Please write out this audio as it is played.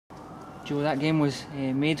Joe, that game was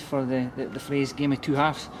made for the phrase game of two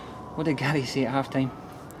halves. What did Gary say at half time?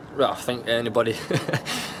 Well, I think anybody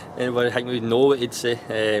I think would know what he'd say,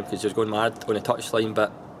 because he was going mad on the touchline,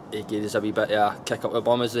 but he gave us a wee bit of a kick up the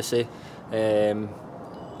bum, as they say, and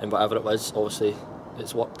whatever it was, obviously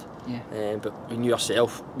it's worked. Yeah. But we knew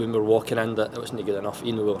ourselves when we were walking in that it wasn't good enough.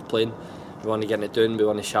 Even though we were playing, we weren't getting it done, we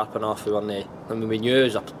weren't sharp enough, we weren't. I mean, we knew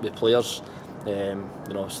as the players,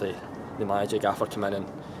 obviously the manager Gaffer came in and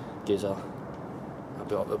gave us a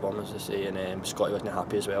bit up the bum, as they say, and Scotty wasn't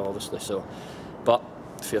happy as well, obviously. So, but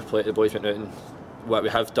fair play, the boys went out and what we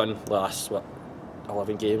have done last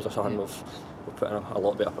 11 games or something, we've put in a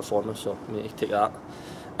lot better performance. So we need to take that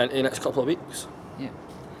into the next couple of weeks. Yeah.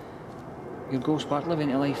 Your goal sparked Livi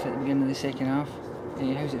into life at the beginning of the second half. How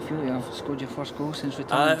does it feel to have scored your first goal since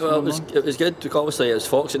returning? Well, it was good, because obviously it was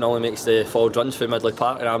Fox that normally makes the forward runs for Midley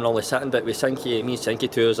Park, and I'm normally sitting, but with Sinky, me and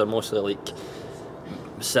Sinky tours are mostly like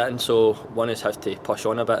sitting, so one is have to push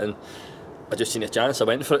on a bit, and I just seen a chance, I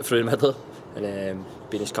went for it through the middle, and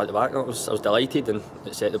being cut the back, I was delighted, and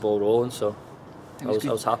it set the ball rolling, so I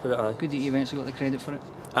was happy with it. Aye. Good that you eventually got the credit for it.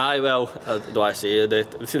 Aye, well, do I say the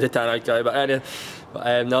Tena guy, but anyway,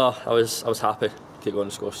 no, I was happy to go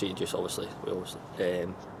and score. See, just obviously we always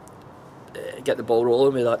get the ball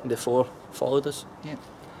rolling with that. The four followed us. Yeah.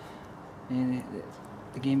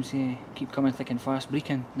 The games keep coming thick and fast.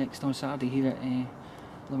 Brecon next on Saturday here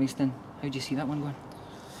at Livingston. How do you see that one going?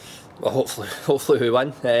 Well, hopefully we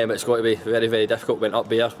win. It's got to be very, very difficult. Went up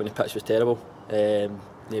there when the pitch was terrible.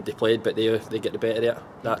 Nobody played, but they get the better of it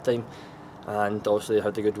that time. And obviously they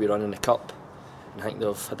had a good wee run in the cup. I think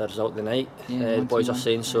they've had a result tonight. Yeah, the boys are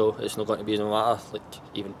saying, so it's not going to be no matter. Like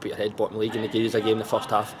even Peterhead bottom league, and they gave us a game in the first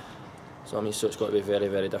half. So I mean, so it's got to be very,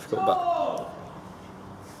 very difficult. But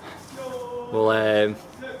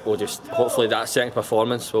we'll just hopefully that second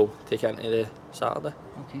performance will take it into the Saturday.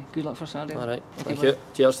 Okay, good luck for Saturday. All right, thank you.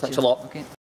 Cheers. Thanks a lot. Okay.